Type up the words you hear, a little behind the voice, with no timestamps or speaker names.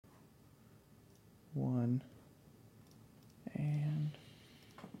One. And...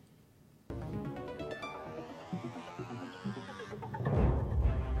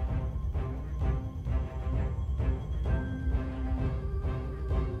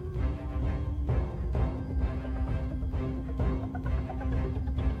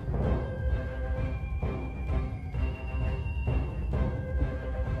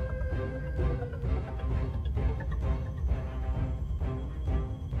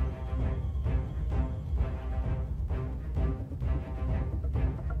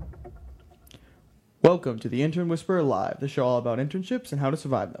 Welcome to the Intern Whisperer Live, the show all about internships and how to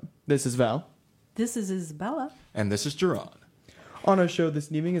survive them. This is Val. This is Isabella. And this is Jerron. On our show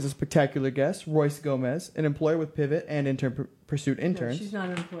this evening is a spectacular guest, Royce Gomez, an employer with Pivot and Intern Pursuit Interns. No, she's not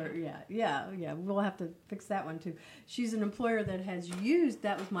an employer. Yeah. We'll have to fix that one too. She's an employer that has used,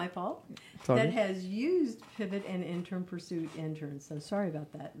 that was my fault, that has used Pivot and Intern Pursuit Interns. So sorry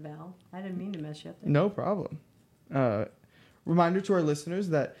about that, Val. I didn't mean to mess you up there. No problem. Reminder to our listeners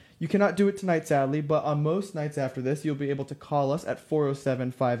that you cannot do it tonight, sadly, but on most nights after this, you'll be able to call us at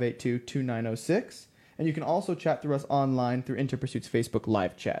 407-582-2906. And you can also chat through us online through Intern Pursuit's Facebook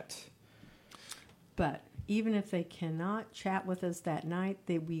live chat. But even if they cannot chat with us that night,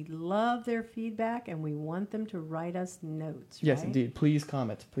 we love their feedback and we want them to write us notes. Yes, right? indeed. Please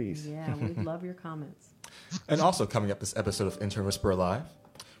comment, please. Yeah, we love your comments. And also coming up this episode of Intern Whisperer Live,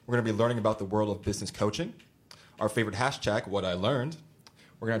 we're going to be learning about the world of business coaching, our favorite hashtag, What I Learned.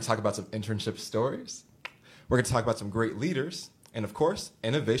 We're going to talk about some internship stories. We're going to talk about some great leaders. And, of course,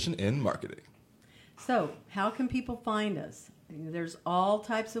 innovation in marketing. So, how can people find us? There's all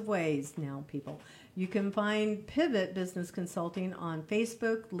types of ways now, people. You can find Pivot Business Consulting on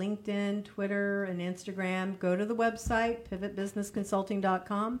Facebook, LinkedIn, Twitter, and Instagram. Go to the website,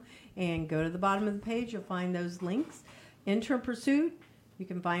 pivotbusinessconsulting.com, and go to the bottom of the page. You'll find those links. Intern Pursuit, you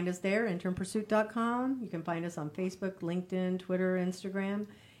can find us there, internpursuit.com. You can find us on Facebook, LinkedIn, Twitter, Instagram,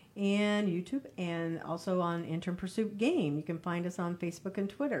 and YouTube, and also on Intern Pursuit Game. You can find us on Facebook and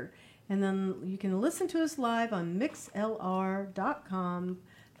Twitter. And then you can listen to us live on mixlr.com,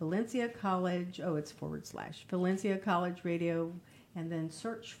 Valencia College, it's / Valencia College Radio, and then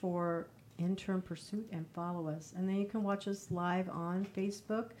search for Intern Pursuit and follow us. And then you can watch us live on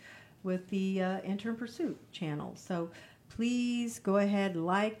Facebook with the Intern Pursuit channel. So please go ahead,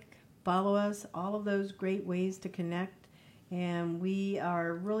 follow us, all of those great ways to connect. And we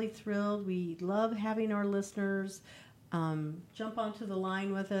are really thrilled. We love having our listeners jump onto the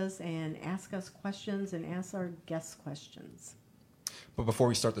line with us and ask us questions and ask our guests questions. But before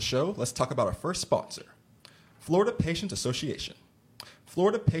we start the show, let's talk about our first sponsor, Florida Patients Association.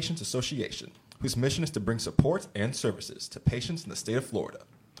 Florida Patients Association, whose mission is to bring support and services to patients in the state of Florida.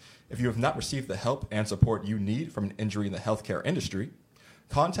 If you have not received the help and support you need from an injury in the healthcare industry,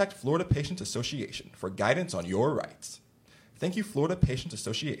 contact Florida Patients Association for guidance on your rights. Thank you, Florida Patients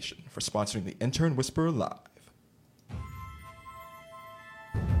Association, for sponsoring the Intern Whisperer Live.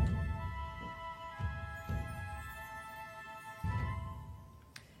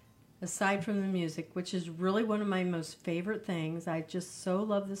 Aside from the music, which is really one of my most favorite things, I just so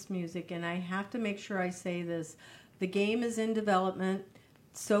love this music, and I have to make sure I say this. The game is in development.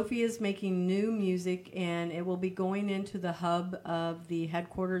 Sophie is making new music, and it will be going into the hub of the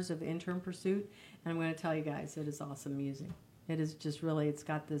headquarters of Intern Pursuit, and I'm going to tell you guys, it is awesome music. It is just really, it's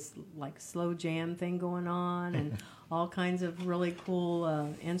got this like slow jam thing going on and all kinds of really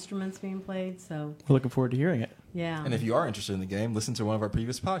cool instruments being played. So we're looking forward to hearing it. Yeah. And if you are interested in the game, listen to one of our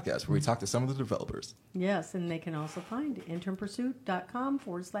previous podcasts where we talk to some of the developers. Yes, and they can also find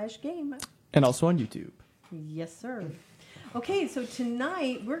internpursuit.com/game. And also on YouTube. Yes, sir. Okay, so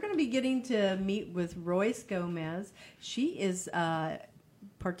tonight we're going to be getting to meet with Royce Gomez. She is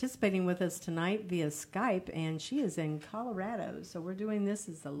participating with us tonight via Skype, and she is in Colorado. So we're doing this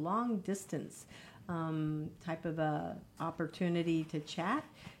as a long-distance type of opportunity to chat.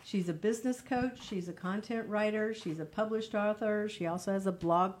 She's a business coach. She's a content writer. She's a published author. She also has a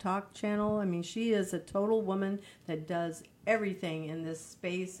blog talk channel. I mean, she is a total woman that does everything in this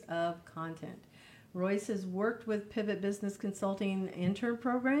space of content. Royce has worked with Pivot Business Consulting intern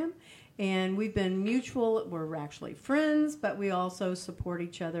program, and we've been mutual. We're actually friends, but we also support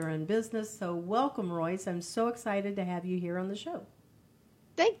each other in business. So welcome, Royce. I'm so excited to have you here on the show.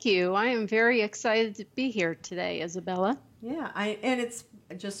 Thank you. I am very excited to be here today, Isabella. Yeah, and it's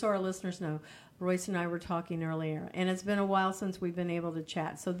just so our listeners know, Royce and I were talking earlier, and it's been a while since we've been able to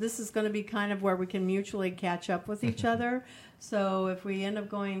chat. So this is going to be kind of where we can mutually catch up with each other. So if we end up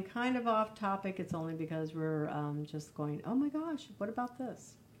going kind of off topic, it's only because we're just going, oh my gosh, what about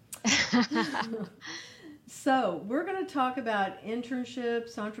this? So we're going to talk about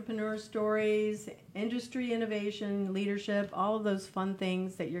internships, entrepreneur stories, industry innovation, leadership, all of those fun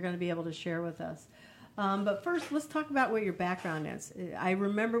things that you're going to be able to share with us. But first, let's talk about what your background is. I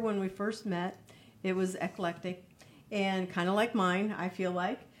remember when we first met, it was eclectic and kind of like mine, I feel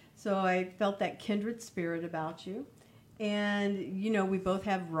like. So I felt that kindred spirit about you. And, you know, we both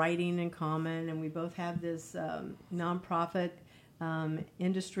have writing in common, and we both have this nonprofit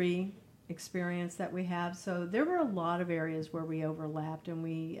industry experience that we have. So there were a lot of areas where we overlapped, and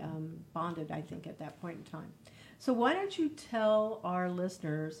we bonded, I think, at that point in time. So why don't you tell our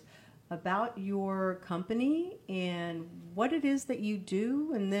listeners about your company and what it is that you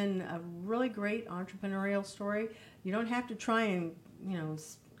do, and then a really great entrepreneurial story. You don't have to try and, you know,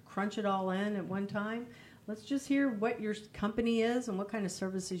 crunch it all in at one time. Let's just hear what your company is and what kind of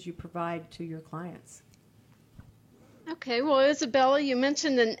services you provide to your clients. Okay, well, Isabella, you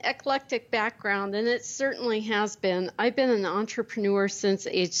mentioned an eclectic background, and it certainly has been. I've been an entrepreneur since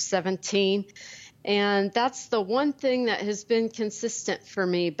age 17, and that's the one thing that has been consistent for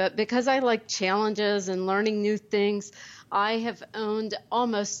me. But because I like challenges and learning new things, I have owned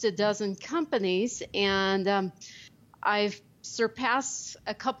almost a dozen companies, and I've surpassed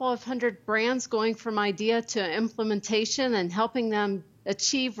a couple of hundred brands, going from idea to implementation and helping them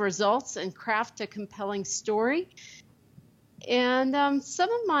achieve results and craft a compelling story. And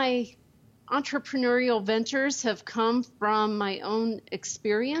some of my entrepreneurial ventures have come from my own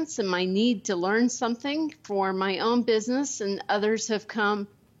experience and my need to learn something for my own business, and others have come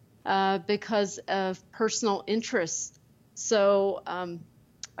because of personal interests. So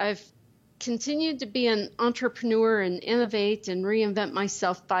I've continued to be an entrepreneur and innovate and reinvent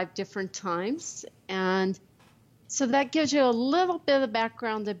myself 5 different times. And so that gives you a little bit of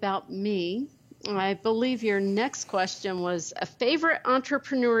background about me. I believe your next question was a favorite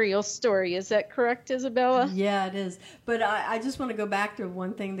entrepreneurial story. Is that correct, Isabella? Yeah, it is. But I just want to go back to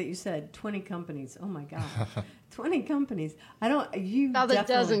one thing that you said, 20 companies. Oh, my God. 20 companies. About a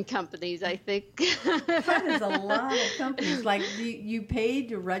dozen companies, I think. That is a lot of companies. Like, you paid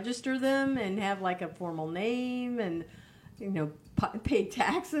to register them and have, like, a formal name and, you know, pay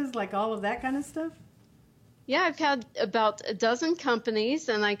taxes, like all of that kind of stuff? Yeah, I've had about a dozen companies,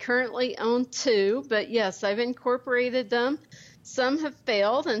 and I currently own 2. But yes, I've incorporated them. Some have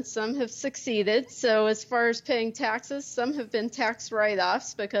failed and some have succeeded. So as far as paying taxes, some have been tax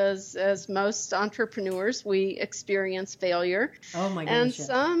write-offs because, as most entrepreneurs, we experience failure. Oh my gosh! And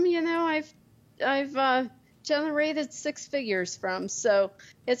some, you know, I've generated 6 figures from. So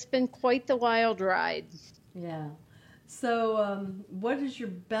it's been quite the wild ride. Yeah. So what is your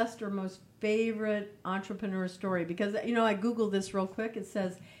best or most favorite entrepreneur story? Because, you know, I Googled this real quick. It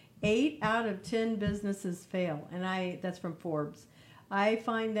says 8 out of 10 businesses fail. And that's from Forbes. I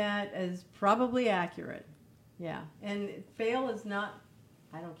find that as probably accurate. Yeah. And fail is not,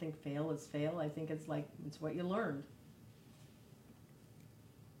 I don't think fail is fail. I think it's what you learned.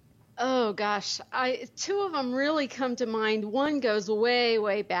 Oh, gosh. 2 of them really come to mind. One goes way,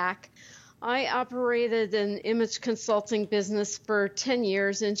 way back. I operated an image consulting business for 10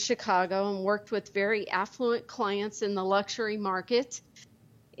 years in Chicago and worked with very affluent clients in the luxury market,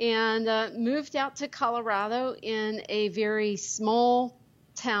 and moved out to Colorado in a very small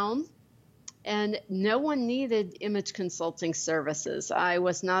town, and no one needed image consulting services. I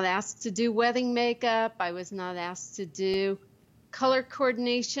was not asked to do wedding makeup. I was not asked to do color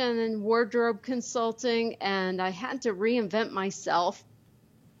coordination and wardrobe consulting, and I had to reinvent myself.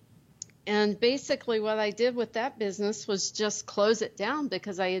 And basically what I did with that business was just close it down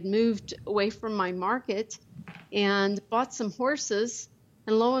because I had moved away from my market and bought some horses.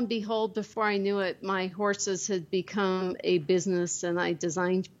 And lo and behold, before I knew it, my horses had become a business, and I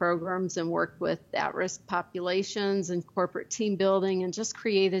designed programs and worked with at-risk populations and corporate team building, and just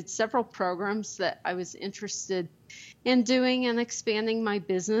created several programs that I was interested in doing and expanding my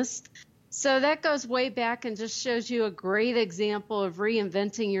business. So that goes way back and just shows you a great example of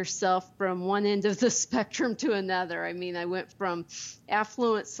reinventing yourself from one end of the spectrum to another. I mean, I went from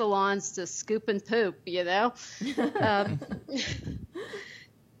affluent salons to scoop and poop, you know.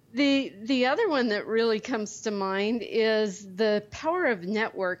 The other one that really comes to mind is the power of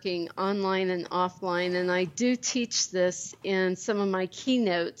networking online and offline. And I do teach this in some of my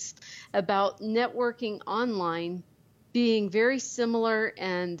keynotes about networking online being very similar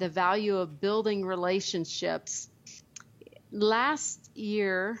and the value of building relationships. Last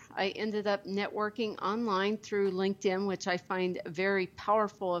year, I ended up networking online through LinkedIn, which I find a very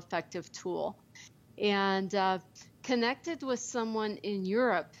powerful, effective tool. And connected with someone in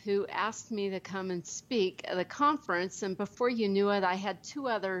Europe who asked me to come and speak at a conference. And before you knew it, I had 2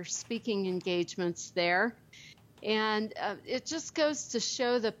 other speaking engagements there. And it just goes to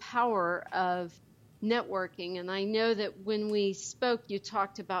show the power of networking. And I know that when we spoke, you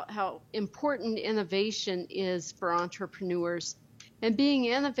talked about how important innovation is for entrepreneurs. And being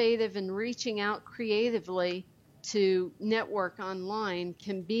innovative and reaching out creatively to network online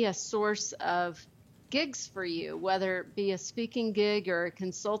can be a source of gigs for you, whether it be a speaking gig or a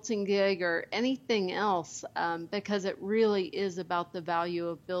consulting gig or anything else, because it really is about the value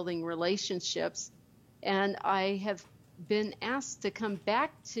of building relationships. And I have been asked to come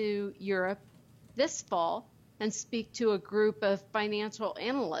back to Europe this fall and speak to a group of financial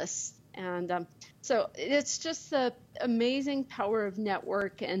analysts. And so it's just the amazing power of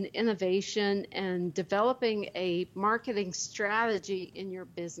network and innovation and developing a marketing strategy in your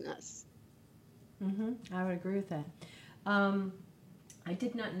business. I would agree with that. I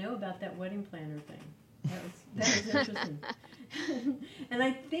did not know about that wedding planner thing. That was interesting. And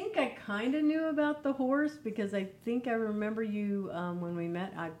I think I kind of knew about the horse because I think I remember you when we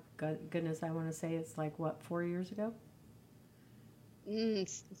met. Goodness, I want to say it's like, what, 4 years ago?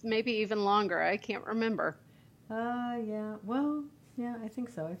 Maybe even longer. I can't remember. Yeah. Well, yeah, I think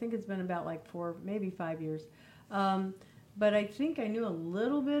so. I think it's been about like 4, maybe 5 years. But I think I knew a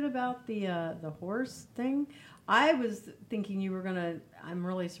little bit about the horse thing. I was thinking you were gonna. I'm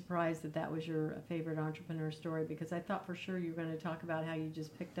really surprised that was your favorite entrepreneur story because I thought for sure you were going to talk about how you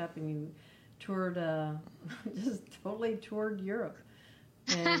just picked up and you toured, just totally toured Europe,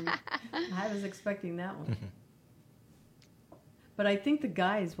 and I was expecting that one. But I think the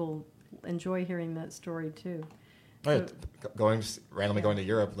guys will enjoy hearing that story too. All right, randomly going to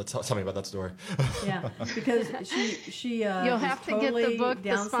Europe. Tell me about that story. Yeah, because she you'll have to get the book,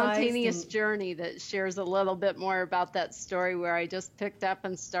 The Spontaneous and Journey, that shares a little bit more about that story where I just picked up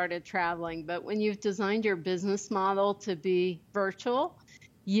and started traveling. But when you've designed your business model to be virtual,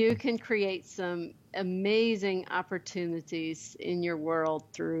 you can create some amazing opportunities in your world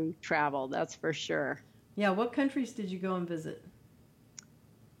through travel. That's for sure. Yeah, what countries did you go and visit?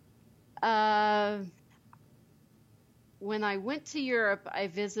 When I went to Europe, I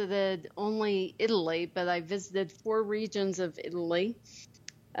visited only Italy, but I visited 4 regions of Italy.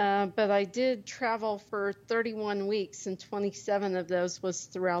 But I did travel for 31 weeks, and 27 of those was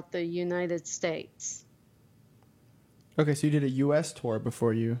throughout the United States. Okay, so you did a U.S. tour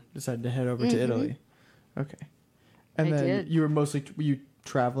before you decided to head over to Italy. Okay. And then did. Were you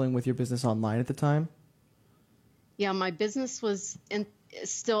traveling with your business online at the time? Yeah, my business was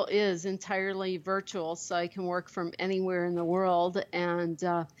still is entirely virtual, so I can work from anywhere in the world. And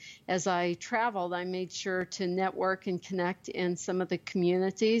as I traveled, I made sure to network and connect in some of the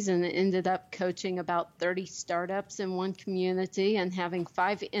communities, and ended up coaching about 30 startups in one community and having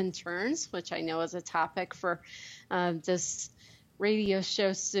 5 interns, which I know is a topic for this radio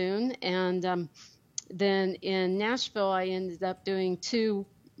show soon. And then in Nashville, I ended up doing 2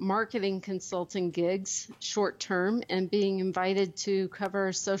 marketing consulting gigs short term and being invited to cover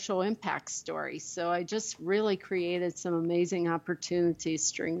a social impact story. So I just really created some amazing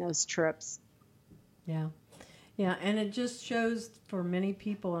opportunities during those trips. Yeah. Yeah, and it just shows for many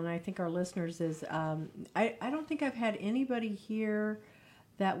people, and I think our listeners is, I don't think I've had anybody here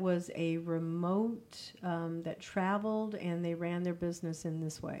that was a remote, that traveled and they ran their business in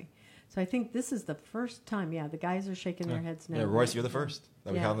this way. So I think this is the first time. Yeah, the guys are shaking their heads now. Yeah, Royce, you're the first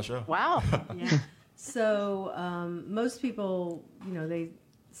that we had on the show. Wow. Yeah. So most people, they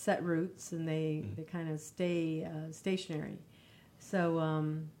set roots and they kind of stay stationary.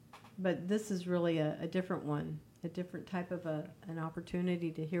 So, but this is really a different one, a different type of an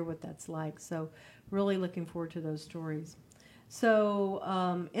opportunity to hear what that's like. So really looking forward to those stories.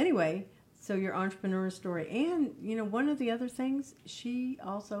 So anyway, so your entrepreneur story. And, one of the other things, she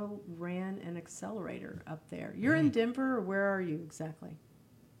also ran an accelerator up there. You're in Denver, or where are you exactly?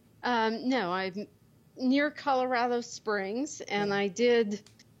 No, I'm near Colorado Springs, and I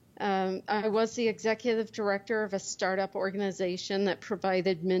was the executive director of a startup organization that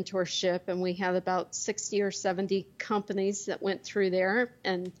provided mentorship, and we had about 60 or 70 companies that went through there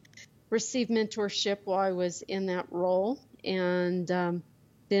and received mentorship while I was in that role. And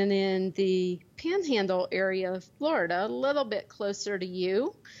then in the Panhandle area of Florida, a little bit closer to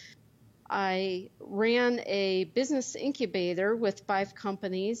you, I ran a business incubator with 5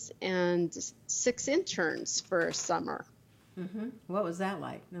 companies and 6 interns for a summer. Mm-hmm. What was that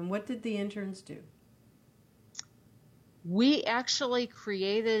like? And what did the interns do? We actually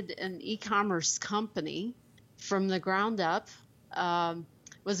created an e-commerce company from the ground up.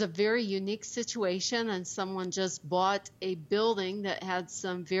 was a very unique situation, and someone just bought a building that had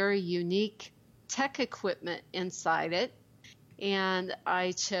some very unique tech equipment inside it. And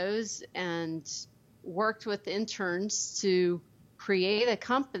I chose and worked with interns to create a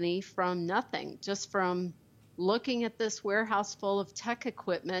company from nothing, just from looking at this warehouse full of tech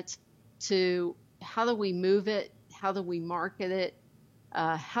equipment to how do we move it, how do we market it,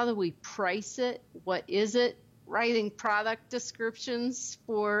 how do we price it, what is it, writing product descriptions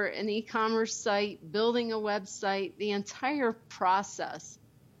for an e-commerce site, building a website, the entire process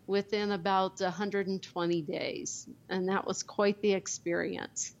within about 120 days. And that was quite the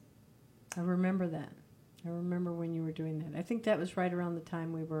experience. I remember that. I remember when you were doing that. I think that was right around the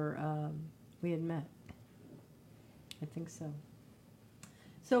time we had met. I think so.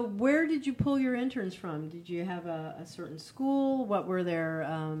 So where did you pull your interns from? Did you have a certain school? What were their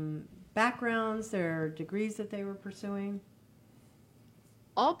backgrounds, their degrees that they were pursuing?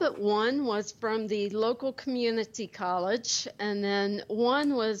 All but one was from the local community college, and then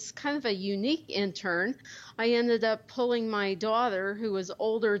one was kind of a unique intern. I ended up pulling my daughter, who was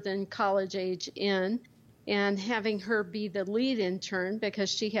older than college age, in and having her be the lead intern because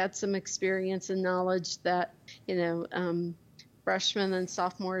she had some experience and knowledge that, freshmen and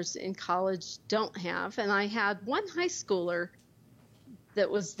sophomores in college don't have. And I had one high schooler that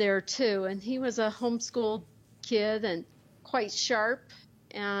was there too, and he was a homeschooled kid and quite sharp.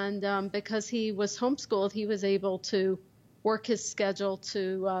 And because he was homeschooled, he was able to work his schedule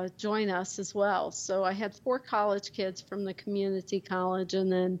to join us as well. So I had 4 college kids from the community college,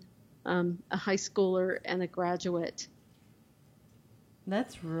 and then a high schooler and a graduate.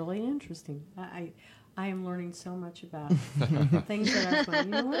 That's really interesting. I am learning so much about things that I was going,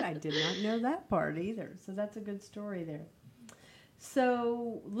 you know what, I did not know that part either. So that's a good story there.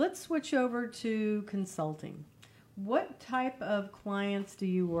 So let's switch over to consulting. What type of clients do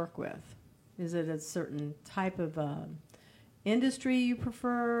you work with? Is it a certain type of industry you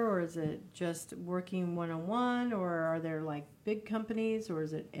prefer, or is it just working one-on-one, or are there like big companies, or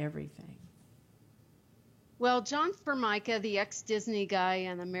is it everything? Well, John Formica, the ex-Disney guy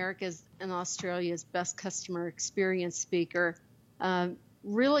and America's and Australia's best customer experience speaker,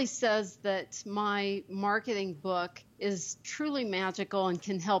 really says that my marketing book is truly magical and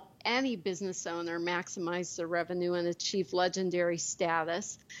can help any business owner maximize their revenue and achieve legendary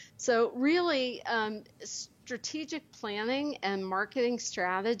status. So really, strategic planning and marketing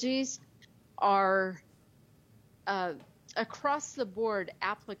strategies are across the board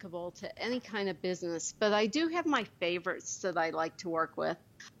applicable to any kind of business. But I do have my favorites that I like to work with.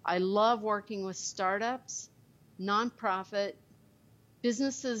 I love working with startups, nonprofit,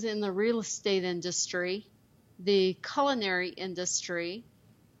 businesses in the real estate industry, the culinary industry,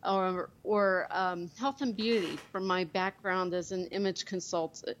 or health and beauty. From my background as an image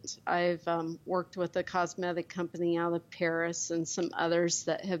consultant, I've worked with a cosmetic company out of Paris and some others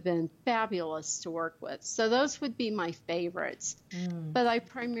that have been fabulous to work with. So those would be my favorites. But I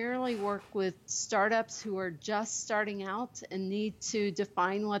primarily work with startups who are just starting out and need to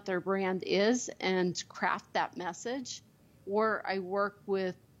define what their brand is and craft that message. Or I work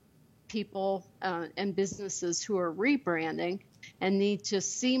with people and businesses who are rebranding and need to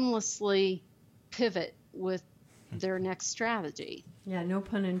seamlessly pivot with their next strategy. Yeah, no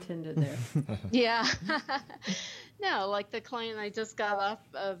pun intended there. Yeah. No, like the client I just got off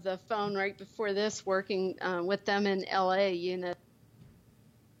of the phone right before this, working with them in LA,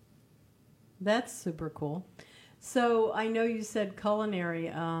 That's super cool. So I know you said culinary.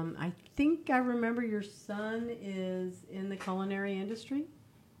 I think I remember your son is in the culinary industry.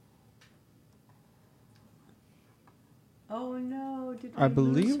 Oh no! I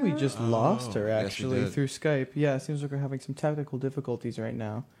believe we just Oh, lost her yes, we actually did. through Skype. Yeah, it seems like we're having some technical difficulties right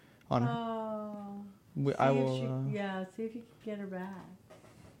now. On Oh. I will. See if you can get her back.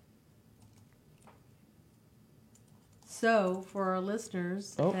 So for our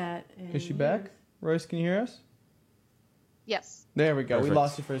listeners, Is she back? Royce, can you hear us? Yes. There we go. Perfect. We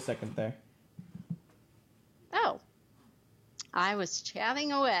lost you for a second there. Oh. I was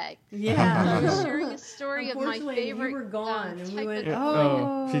chatting away. Yeah. I was sharing a story of my Unfortunately, favorite. you were gone, and we type went, of-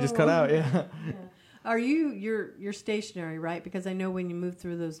 oh. She just cut out. Yeah. Yeah. Are you're stationary, right? Because I know when you move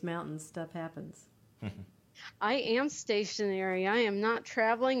through those mountains, stuff happens. I am stationary. I am not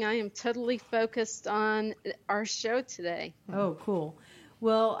traveling. I am totally focused on our show today. Oh, cool.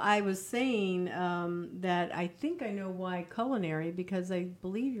 Well, I was saying that I think I know why culinary, because I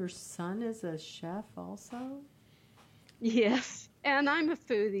believe your son is a chef also. Yes. And I'm a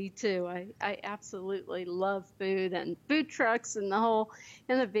foodie too. I absolutely love food and food trucks and the whole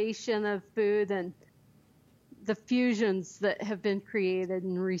innovation of food. And the fusions that have been created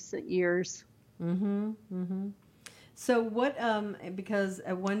in recent years. So what, because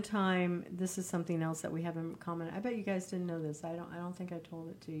at one time, this is something else that we have in common. I bet you guys didn't know this. I don't think I told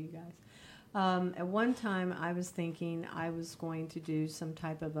it to you guys. At one time, I was thinking I was going to do some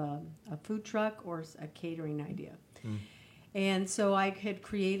type of a food truck or a catering idea. And so I had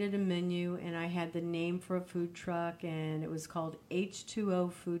created a menu, and I had the name for a food truck, and it was called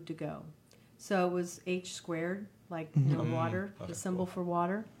H2O Food to Go. So it was H squared, like water, the symbol for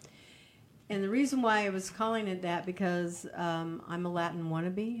water. And the reason why I was calling it that, because I'm a Latin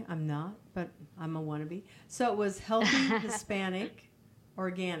wannabe. I'm not, but I'm a wannabe. So it was healthy, Hispanic,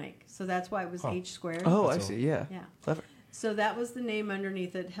 organic. So that's why it was H squared. Oh, I see. Yeah. Yeah. Clever. So that was the name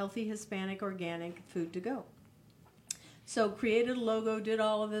underneath it, Healthy, Hispanic, Organic Food to Go. So created a logo, did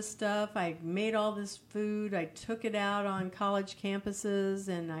all of this stuff. I made all this food. I took it out on college campuses,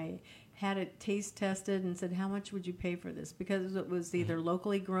 and I had it taste tested and said, how much would you pay for this? Because it was either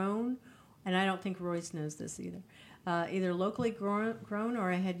locally grown, and I don't think Royce knows this either, either locally grown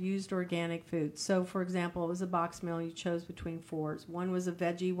or I had used organic food. So, for example, it was a box meal. You chose between 4s. One was a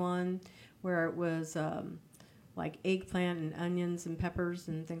veggie one where it was like eggplant and onions and peppers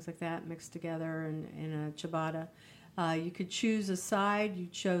and things like that mixed together in a ciabatta. You could choose a side. You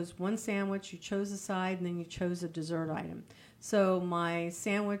chose one sandwich, you chose a side, and then you chose a dessert item. So my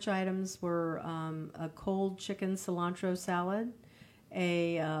sandwich items were a cold chicken cilantro salad,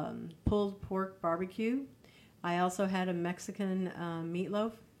 a pulled pork barbecue. I also had a Mexican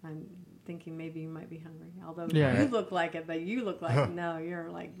meatloaf. I'm thinking maybe you might be hungry, although you look like it, but you look like, no, you're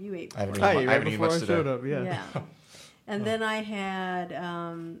like, you ate pork. I haven't eaten much today. Yeah. And then I had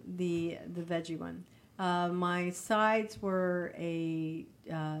the veggie one. My sides were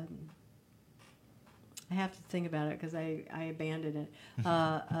I have to think about it because I abandoned it.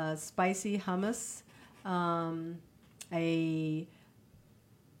 A spicy hummus, a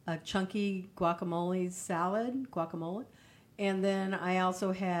chunky guacamole, and then I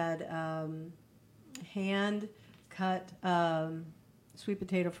also had hand-cut sweet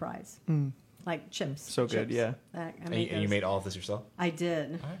potato fries. Like chips. So good, chips. yeah. And you made all of this yourself? I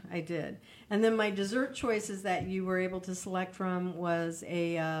did. Right. I did. And then my dessert choices that you were able to select from was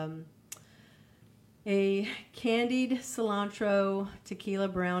a candied cilantro tequila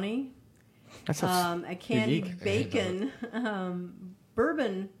brownie, That sounds a candied unique. bacon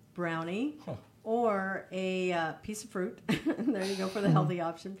bourbon brownie, or a piece of fruit. There you go for the healthy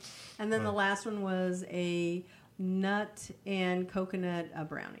option. And then the last one was a nut and coconut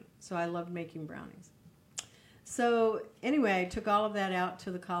brownie. So I loved making brownies. So anyway, I took all of that out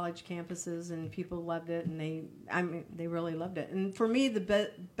to the college campuses, and people loved it, and they really loved it. And for me,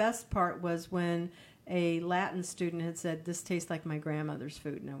 the best part was when a Latin student had said, "This tastes like my grandmother's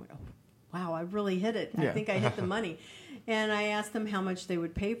food," and I went, "Oh, wow, I really hit it. I think I hit the money." And I asked them how much they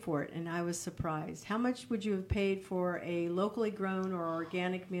would pay for it, and I was surprised. How much would you have paid for a locally grown or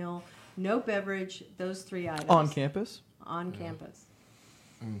organic meal, no beverage, those 3 items? On campus? On campus.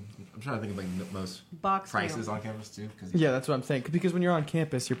 I'm trying to think of like most Box prices meal. on campus too. Cause Yeah, that's what I'm saying. Because when you're on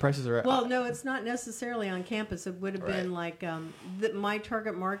campus, your prices are... Well, no, it's not necessarily on campus. It would have been like my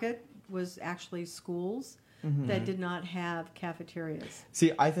target market was actually schools that did not have cafeterias.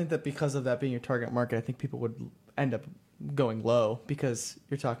 See, I think that because of that being your target market, I think people would end up going low because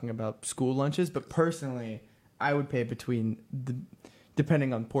you're talking about school lunches. But personally, I would pay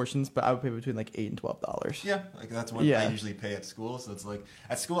depending on portions, but I would pay between like $8 and $12. Yeah, like that's what I usually pay at school. So it's like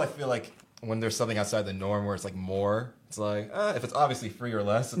at school, I feel like when there's something outside the norm where it's like more, it's like if it's obviously free or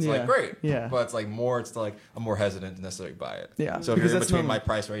less, it's like great. Yeah. But it's like more, it's like I'm more hesitant to necessarily buy it. Yeah. So if Because you're in that's between normal. my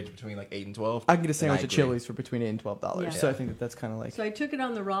price range between like 8 and 12, I can get a then sandwich I at agree. Chili's for between $8 and $12. Yeah. So I think that's kind of like... So I took it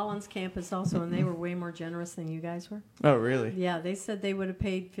on the Rollins campus also, and they were way more generous than you guys were. Oh, really? Yeah, they said they would have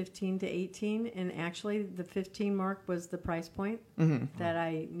paid 15 to 18, and actually the 15 mark was the price point that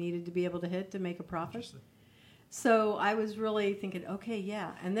I needed to be able to hit to make a profit. So I was really thinking, okay,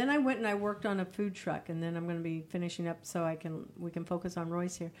 yeah. And then I went and I worked on a food truck, and then I'm going to be finishing up so we can focus on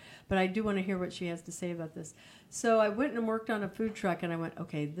Royce here. But I do want to hear what she has to say about this. So I went and worked on a food truck, and I went,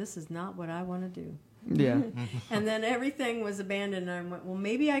 okay, this is not what I want to do. Yeah. And then everything was abandoned, and I went, well,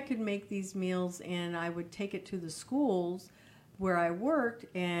 maybe I could make these meals, and I would take it to the schools where I worked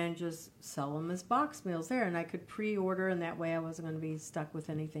and just sell them as box meals there, and I could pre-order, and that way I wasn't going to be stuck with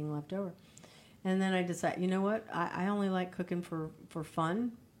anything left over. And then I decided, you know what? I only like cooking for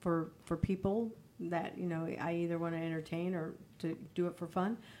fun, for people that, I either want to entertain or to do it for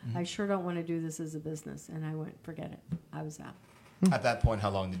fun. I sure don't want to do this as a business. And I went, forget it. I was out. At that point,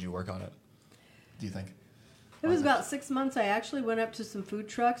 how long did you work on it? Do you think? It was about 6 months. I actually went up to some food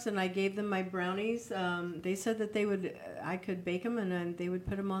trucks and I gave them my brownies. They said that I could bake them and then they would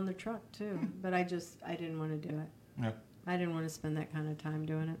put them on the truck too. But I didn't want to do it. Yeah. I didn't want to spend that kind of time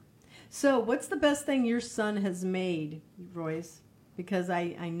doing it. So what's the best thing your son has made, Royce? Because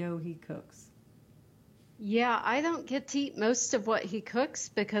I know he cooks. Yeah, I don't get to eat most of what he cooks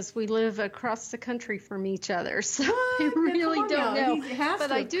because we live across the country from each other. So I really don't know.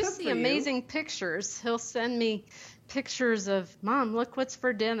 But I do see amazing pictures. He'll send me pictures of, Mom, look what's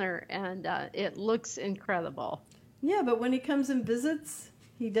for dinner. And it looks incredible. Yeah, but when he comes and visits,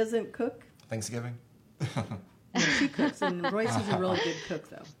 he doesn't cook. Thanksgiving? Yeah, she cooks, and Royce is a really good cook,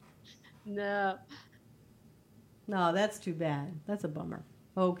 though. No. No, that's too bad. That's a bummer.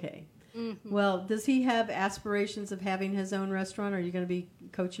 Okay. Mm-hmm. Well, does he have aspirations of having his own restaurant? Are you going to be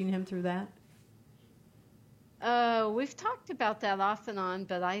coaching him through that? We've talked about that off and on,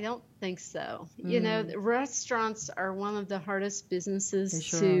 but I don't think so. You know, restaurants are one of the hardest businesses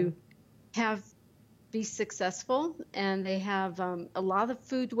to be successful, and they have a lot of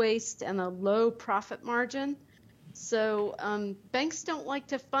food waste and a low profit margin. So banks don't like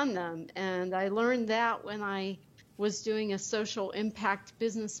to fund them, and I learned that when I was doing a social impact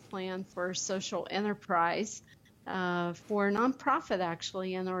business plan for a social enterprise for a nonprofit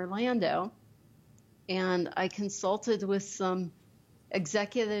actually in Orlando. And I consulted with some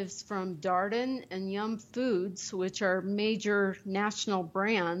executives from Darden and Yum Foods, which are major national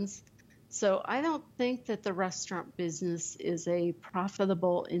brands. So I don't think that the restaurant business is a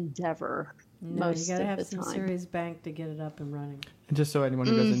profitable endeavor. No, most you got to of have the some time. serious bank to get it up and running. And just so anyone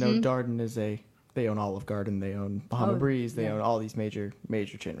who doesn't know, Darden is they own Olive Garden, they own Bahama Breeze, they own all these major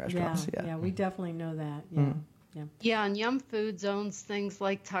chain restaurants. Yeah, we definitely know that. Yeah. Yeah, and Yum Foods owns things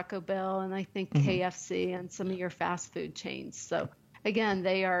like Taco Bell and I think KFC and some of your fast food chains. So again,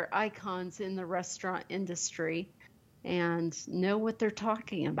 they are icons in the restaurant industry and know what they're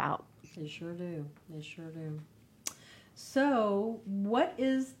talking about. They sure do. They sure do. So, what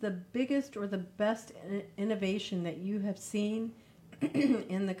is the biggest or the best innovation that you have seen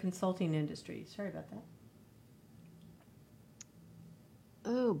in the consulting industry? Sorry about that.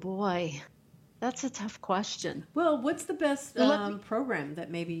 Oh, boy. That's a tough question. Well, what's the best program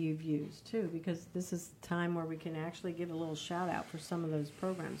that maybe you've used, too? Because this is time where we can actually give a little shout-out for some of those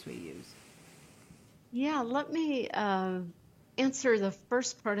programs we use. Yeah, let me answer the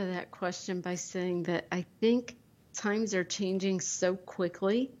first part of that question by saying that I think times are changing so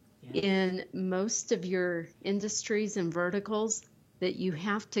quickly in most of your industries and verticals that you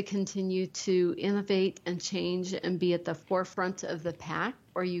have to continue to innovate and change and be at the forefront of the pack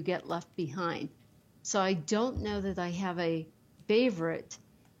or you get left behind. So I don't know that I have a favorite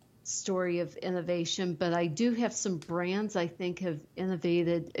story of innovation, but I do have some brands I think have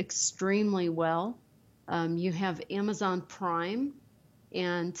innovated extremely well. You have Amazon Prime,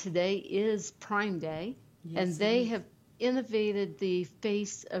 and today is Prime Day, and they have innovated the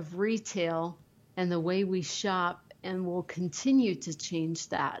face of retail and the way we shop and will continue to change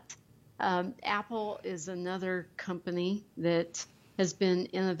that. Apple is another company that has been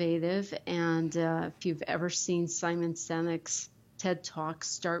innovative, and if you've ever seen Simon Sinek's TED Talk,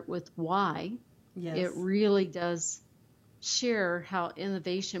 Start With Why, it really does share how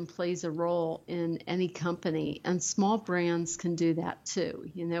innovation plays a role in any company, and small brands can do that too.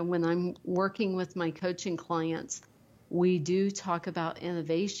 You know, when I'm working with my coaching clients, we do talk about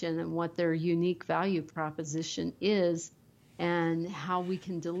innovation and what their unique value proposition is and how we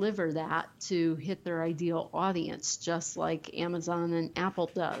can deliver that to hit their ideal audience, just like Amazon and Apple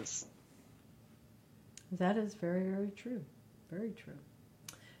does. That is very, very true. Very true.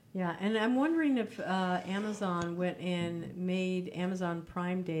 Yeah, and I'm wondering if Amazon went and made Amazon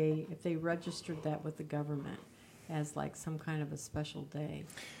Prime Day, if they registered that with the government as like some kind of a special day.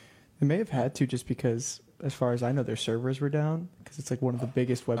 They may have had to, just because, as far as I know, their servers were down because it's like one of the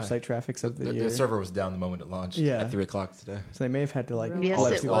biggest website traffics of the year. The server was down the moment it launched at 3 o'clock today. So they may have had to like Yes,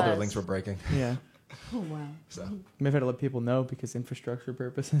 let it people, all their was. links were breaking. Yeah. Oh, wow. So May have had to let people know because infrastructure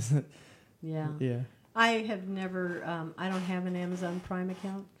purposes. Yeah. Yeah. I have never, I don't have an Amazon Prime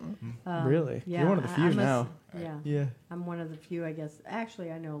account. Really? Yeah, You're one of the few now. Yeah. Yeah. I'm one of the few, I guess.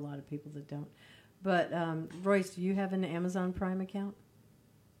 Actually, I know a lot of people that don't. But, Royce, do you have an Amazon Prime account?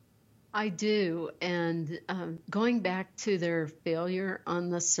 I do, and going back to their failure on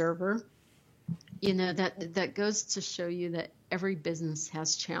the server, you know, that goes to show you that every business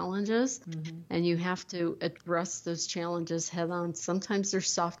has challenges, and you have to address those challenges head on. Sometimes they're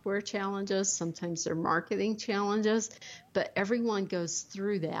software challenges, sometimes they're marketing challenges, but everyone goes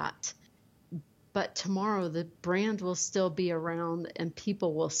through that. but tomorrow the brand will still be around and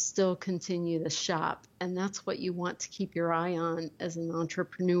people will still continue to shop. And that's what you want to keep your eye on as an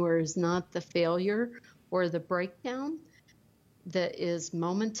entrepreneur, is not the failure or the breakdown that is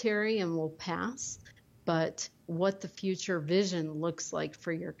momentary and will pass, but what the future vision looks like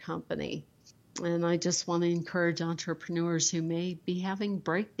for your company. And I just want to encourage entrepreneurs who may be having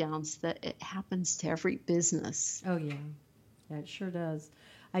breakdowns that it happens to every business. Oh, yeah. Yeah, it sure does.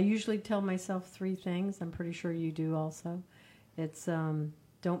 I usually tell myself 3 things. I'm pretty sure you do also. It's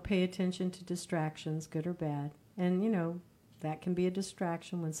don't pay attention to distractions, good or bad. And, that can be a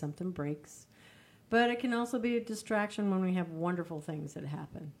distraction when something breaks. But it can also be a distraction when we have wonderful things that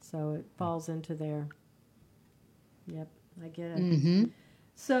happen. So it falls into there. Yep, I get it. Mm-hmm.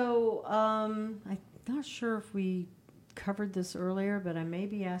 So I'm not sure if we covered this earlier, but I may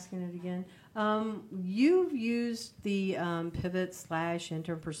be asking it again. You've used the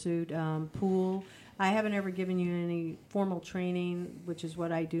Pivot/Intern Pursuit pool. I haven't ever given you any formal training, which is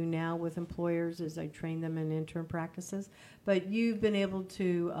what I do now with employers, is I train them in intern practices. But you've been able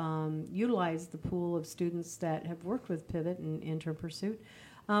to utilize the pool of students that have worked with Pivot and Intern Pursuit.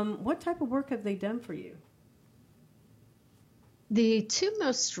 What type of work have they done for you? The 2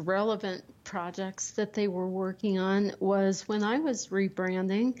 most relevant projects that they were working on was when I was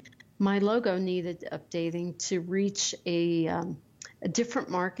rebranding, my logo needed updating to reach a different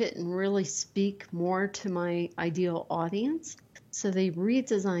market and really speak more to my ideal audience. So they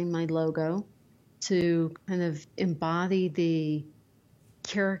redesigned my logo to kind of embody the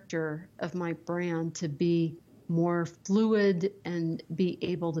character of my brand, to be more fluid and be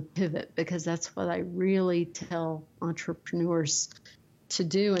able to pivot, because that's what I really tell entrepreneurs to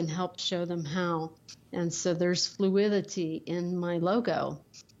do and help show them how. And so there's fluidity in my logo,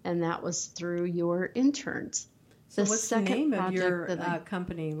 and that was through your interns. So what's the name of your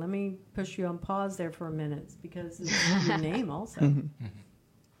company? Let me push you on pause there for a minute, because it's your name also. Mm-hmm.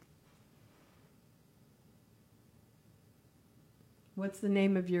 What's the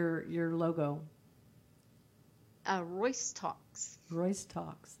name of your logo? Royce Talks. Royce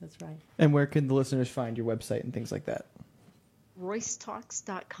Talks, that's right. And where can the listeners find your website and things like that?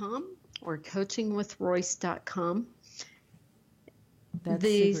 RoyceTalks.com or coachingwithroyce.com. That's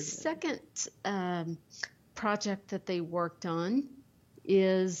the second project that they worked on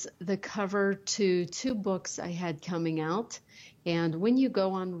is the cover to 2 books I had coming out. And when you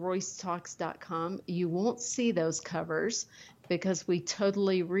go on RoyceTalks.com, you won't see those covers, because we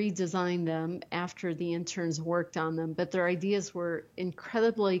totally redesigned them after the interns worked on them. But their ideas were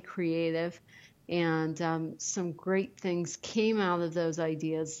incredibly creative, and some great things came out of those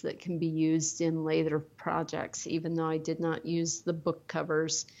ideas that can be used in later projects, even though I did not use the book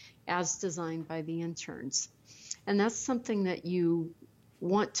covers as designed by the interns. And that's something that you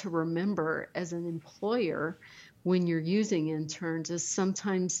want to remember as an employer when you're using interns, is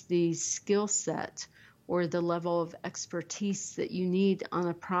sometimes the skill set or the level of expertise that you need on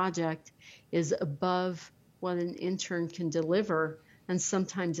a project is above what an intern can deliver, and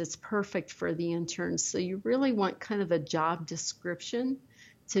sometimes it's perfect for the interns. So you really want kind of a job description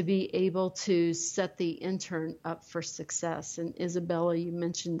to be able to set the intern up for success. And Isabella, you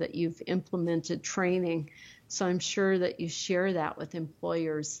mentioned that you've implemented training, so I'm sure that you share that with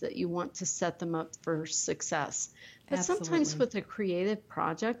employers, that you want to set them up for success. But Absolutely. Sometimes with a creative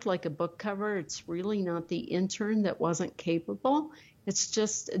project like a book cover, it's really not the intern that wasn't capable. It's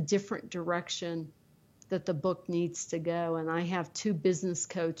just a different direction that the book needs to go. And I have 2 business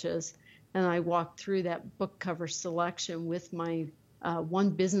coaches, and I walk through that book cover selection with my 1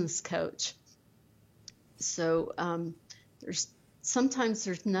 business coach. So sometimes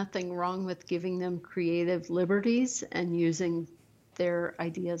there's nothing wrong with giving them creative liberties and using their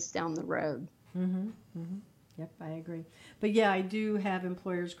ideas down the road. Mm-hmm. Mm-hmm. Yep, I agree. But yeah, I do have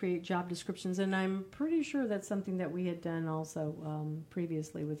employers create job descriptions, and I'm pretty sure that's something that we had done also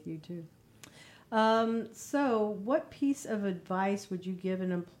previously with you too. So what piece of advice would you give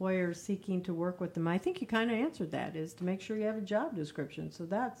an employer seeking to work with them? I think you kind of answered that, is to make sure you have a job description. So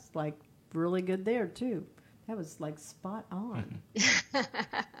that's like really good there too. That was like spot on.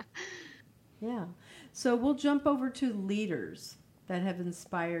 Yeah. So we'll jump over to leaders that have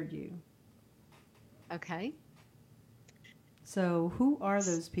inspired you. Okay. So who are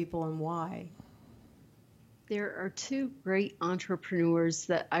those people and why? There are 2 great entrepreneurs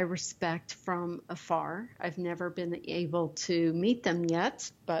that I respect from afar. I've never been able to meet them yet,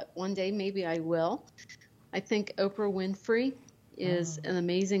 but one day maybe I will. I think Oprah Winfrey is an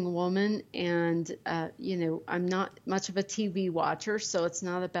amazing woman, and I'm not much of a TV watcher, so it's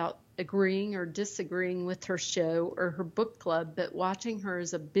not about agreeing or disagreeing with her show or her book club, but watching her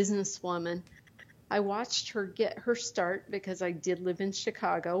as a businesswoman, I watched her get her start because I did live in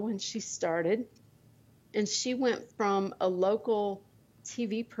Chicago when she started. And she went from a local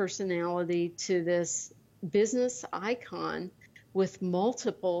TV personality to this business icon with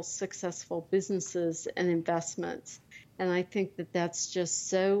multiple successful businesses and investments. And I think that that's just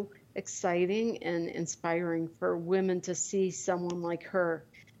so exciting and inspiring for women to see someone like her.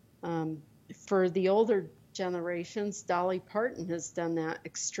 For the older generations, Dolly Parton has done that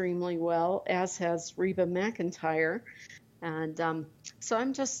extremely well, as has Reba McEntire. And so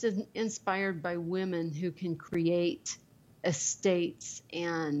I'm just inspired by women who can create estates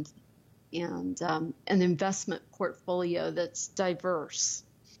and an investment portfolio that's diverse.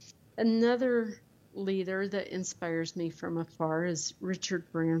 Another leader that inspires me from afar is Richard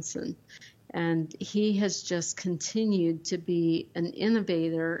Branson. And he has just continued to be an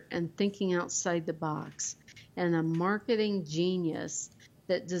innovator and thinking outside the box and a marketing genius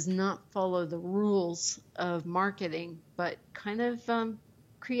that does not follow the rules of marketing, but kind of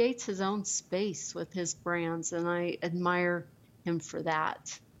creates his own space with his brands. And I admire him for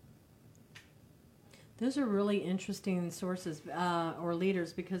that. Those are really interesting sources or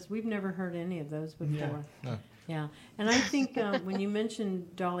leaders, because we've never heard any of those before. No. Yeah, and I think when you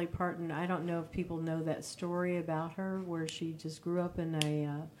mentioned Dolly Parton, I don't know if people know that story about her, where she just grew up in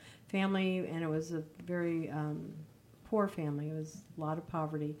a family, and it was a very poor family. It was a lot of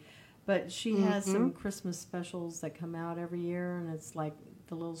poverty. But she has some Christmas specials that come out every year, and it's like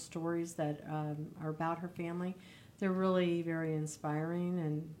the little stories that are about her family. They're really very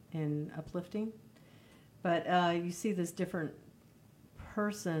inspiring and uplifting. But you see this different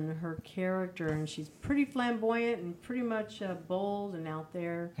person, her character, and she's pretty flamboyant and pretty much bold and out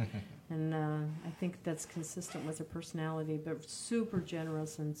there. And I think that's consistent with her personality, but super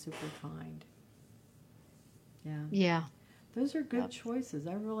generous and super kind. Yeah. Yeah. Those are good choices.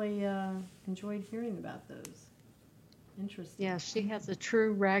 I really enjoyed hearing about those. Interesting. Yeah, she has a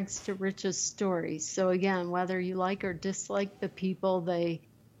true rags to riches story. So again, whether you like or dislike the people, they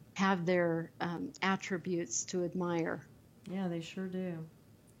have their attributes to admire. Yeah, they sure do.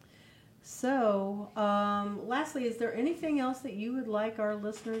 So, lastly, is there anything else that you would like our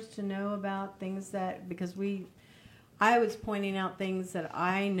listeners to know about things that, because I was pointing out things that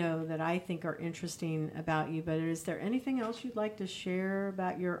I know that I think are interesting about you, but is there anything else you'd like to share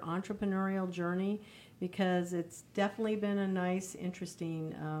about your entrepreneurial journey? Because it's definitely been a nice,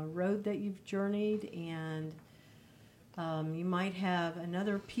 interesting road that you've journeyed, and you might have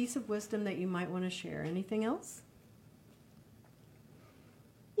another piece of wisdom that you might want to share. Anything else?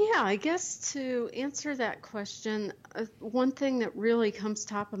 Yeah, I guess to answer that question, one thing that really comes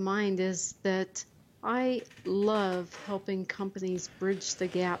top of mind is that I love helping companies bridge the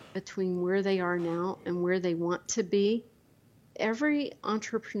gap between where they are now and where they want to be. Every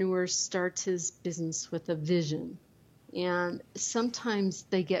entrepreneur starts his business with a vision, and sometimes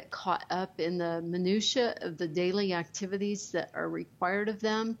they get caught up in the minutia of the daily activities that are required of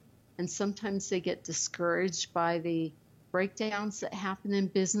them, and sometimes they get discouraged by the breakdowns that happen in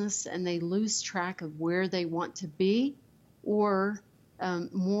business, and they lose track of where they want to be, or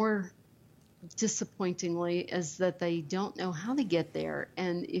more disappointingly is that they don't know how to get there.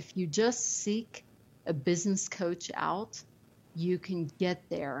 And if you just seek a business coach out, you can get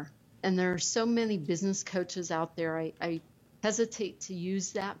there. And there are so many business coaches out there. I hesitate to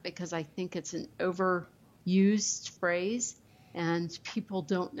use that because I think it's an overused phrase, and people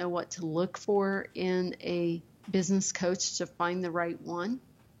don't know what to look for in a business coach to find the right one.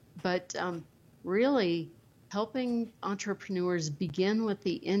 But really helping entrepreneurs begin with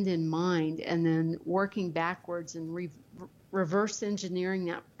the end in mind, and then working backwards and reverse engineering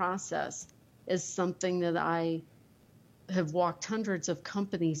that process is something that I have walked hundreds of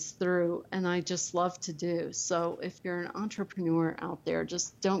companies through, and I just love to do. So if you're an entrepreneur out there,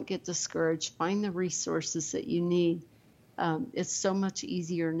 just don't get discouraged. Find the resources that you need. It's so much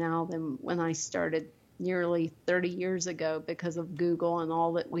easier now than when I started nearly 30 years ago because of Google and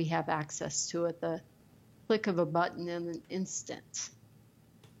all that we have access to at the click of a button in an instant.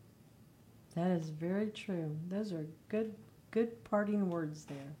 That is very true. Those are good parting words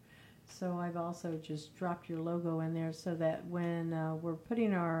there. So I've also just dropped your logo in there so that when we're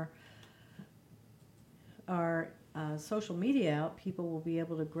putting our social media out, people will be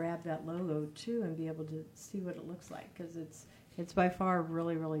able to grab that logo too and be able to see what it looks like, because it's by far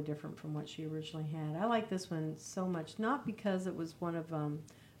really, really different from what she originally had. I like this one so much, not because it was one of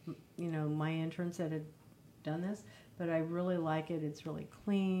my interns that had done this, but I really like it. It's really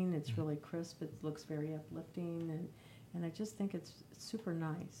clean, it's really crisp, it looks very uplifting, and I just think it's super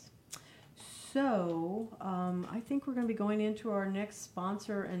nice. So I think we're going to be going into our next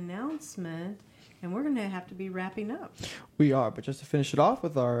sponsor announcement, and we're going to have to be wrapping up. We are, but just to finish it off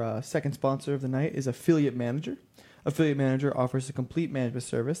with our second sponsor of the night is Affiliate Manager. Affiliate Manager offers a complete management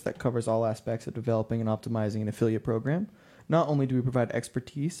service that covers all aspects of developing and optimizing an affiliate program. Not only do we provide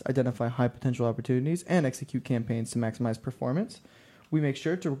expertise, identify high potential opportunities, and execute campaigns to maximize performance, we make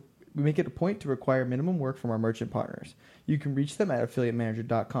it a point to require minimum work from our merchant partners. You can reach them at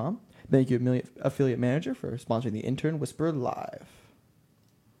affiliatemanager.com. Thank you, Affiliate Manager, for sponsoring the Intern Whisperer Live.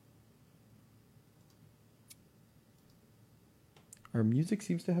 Our music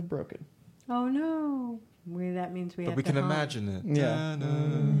seems to have broken. Oh, no. That means we have to But we can hum. imagine it. Yeah.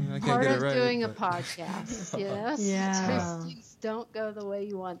 I can't Part get it of right, doing but- a podcast, yes. Yeah. Sometimes things don't go the way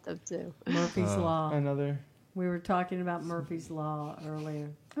you want them to. Murphy's Law. Another. We were talking about Murphy's Law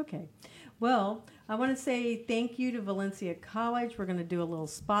earlier. Okay. Well, I want to say thank you to Valencia College. We're going to do a little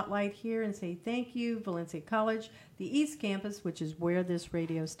spotlight here and say thank you, Valencia College, the East Campus, which is where this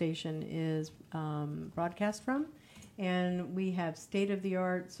radio station is broadcast from. And we have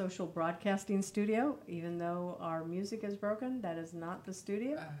state-of-the-art social broadcasting studio. Even though our music is broken, that is not the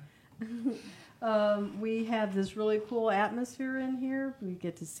studio. We have this really cool atmosphere in here. We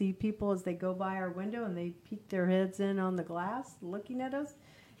get to see people as they go by our window, and they peek their heads in on the glass looking at us.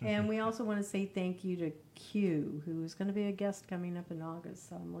 And we also want to say thank you to Q, who is going to be a guest coming up in August.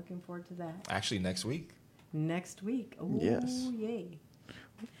 So I'm looking forward to that. Actually, next week. Next week. Oh, Yes. yay.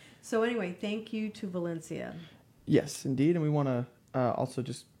 So anyway, thank you to Valencia. Yes, indeed. And we want to also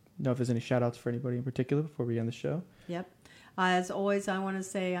just know if there's any shout-outs for anybody in particular before we end the show. Yep. As always, I want to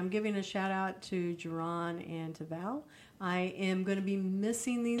say I'm giving a shout-out to Jerron and to Val. I am going to be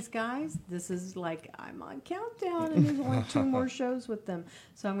missing these guys. This is like I'm on countdown, and there's only 2 more shows with them.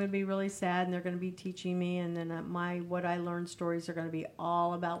 So I'm going to be really sad, and they're going to be teaching me, and then my What I Learned stories are going to be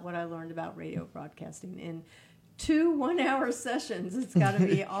all about what I learned about radio broadcasting in 2 one-hour sessions. It's got to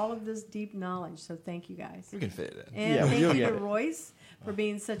be all of this deep knowledge. So thank you guys. We can fit it in. And Yeah, thank you'll you get to it. Royce for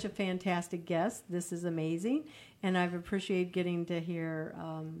being such a fantastic guest. This is amazing. And I've appreciated getting to hear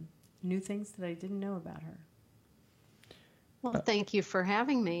new things that I didn't know about her. Well, thank you for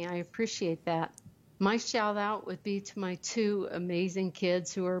having me. I appreciate that. My shout out would be to my 2 amazing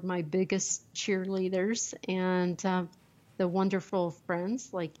kids who are my biggest cheerleaders, and the wonderful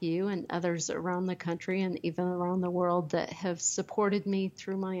friends like you and others around the country and even around the world that have supported me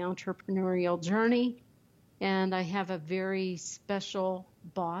through my entrepreneurial journey. And I have a very special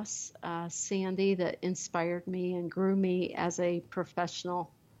boss, Sandy, that inspired me and grew me as a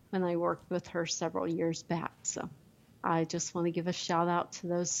professional when I worked with her several years back. So I just want to give a shout out to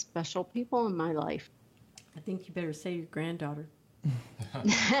those special people in my life. I think you better say your granddaughter.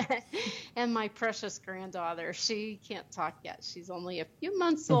 And my precious granddaughter, she can't talk yet. She's only a few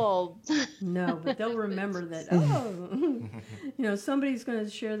months old. No, but they'll remember that, somebody's going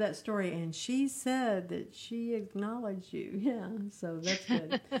to share that story, and she said that she acknowledged you. Yeah, so that's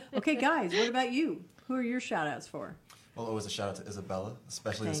good. Okay, guys, what about you? Who are your shout-outs for? Well, always a shout out to Isabella,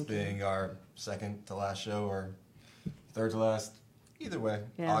 especially this Thank you. being our second to last show or third to last. Either way,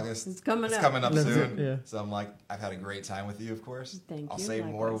 Yeah, August. it's coming up. That's soon. it, yeah. So I'm like, I've had a great time with you, of course. Thank I'll you, say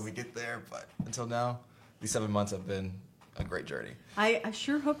more likewise. when we get there, but until now, these 7 months have been a great journey. I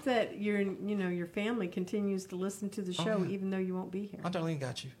sure hope that your family continues to listen to the show, yeah. even though you won't be here. Aunt Darlene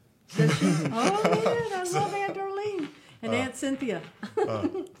got you. Does she? Oh, man, I love Aunt Darlene and Aunt Cynthia.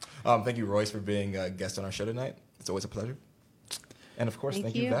 Thank you, Royce, for being a guest on our show tonight. It's always a pleasure. And of course, Thank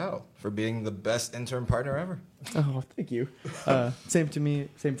thank you, you. Val, for being the best intern partner ever. Oh, thank you. Same to me.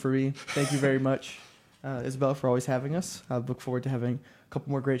 Same for me. Thank you very much, Isabel, for always having us. I look forward to having a couple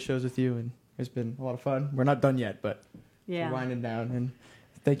more great shows with you, and it's been a lot of fun. We're not done yet, but Yeah. we're winding down. And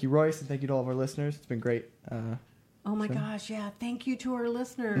thank you, Royce, and thank you to all of our listeners. It's been great. Oh my So- gosh, yeah. Thank you to our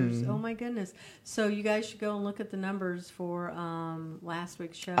listeners. Oh my goodness. So you guys should go and look at the numbers for last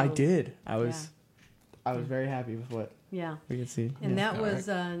week's show. I did. I was very happy with what Yeah. we could see. And Yeah. that was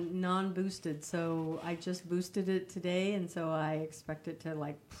non-boosted. So I just boosted it today, and so I expect it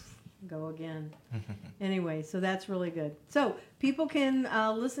to go again. Anyway, so that's really good. So people can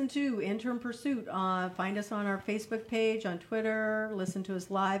listen to Intern Pursuit. Find us on our Facebook page, on Twitter. Listen to us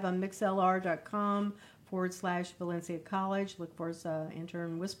live on mixlr.com/Valencia College. Look for us,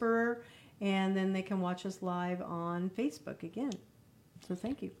 Intern Whisperer. And then they can watch us live on Facebook again. So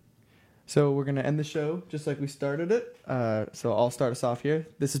thank you. So we're going to end the show just like we started it. So I'll start us off here.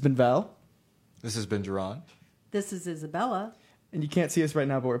 This has been Val. This has been Jerron. This is Isabella. And you can't see us right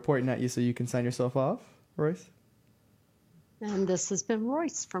now, but we're pointing at you so you can sign yourself off. Royce? And this has been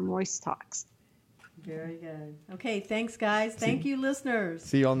Royce from Royce Talks. Very good. Okay, thanks, guys. Thank you, listeners.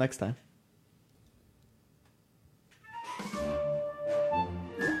 See you all next time.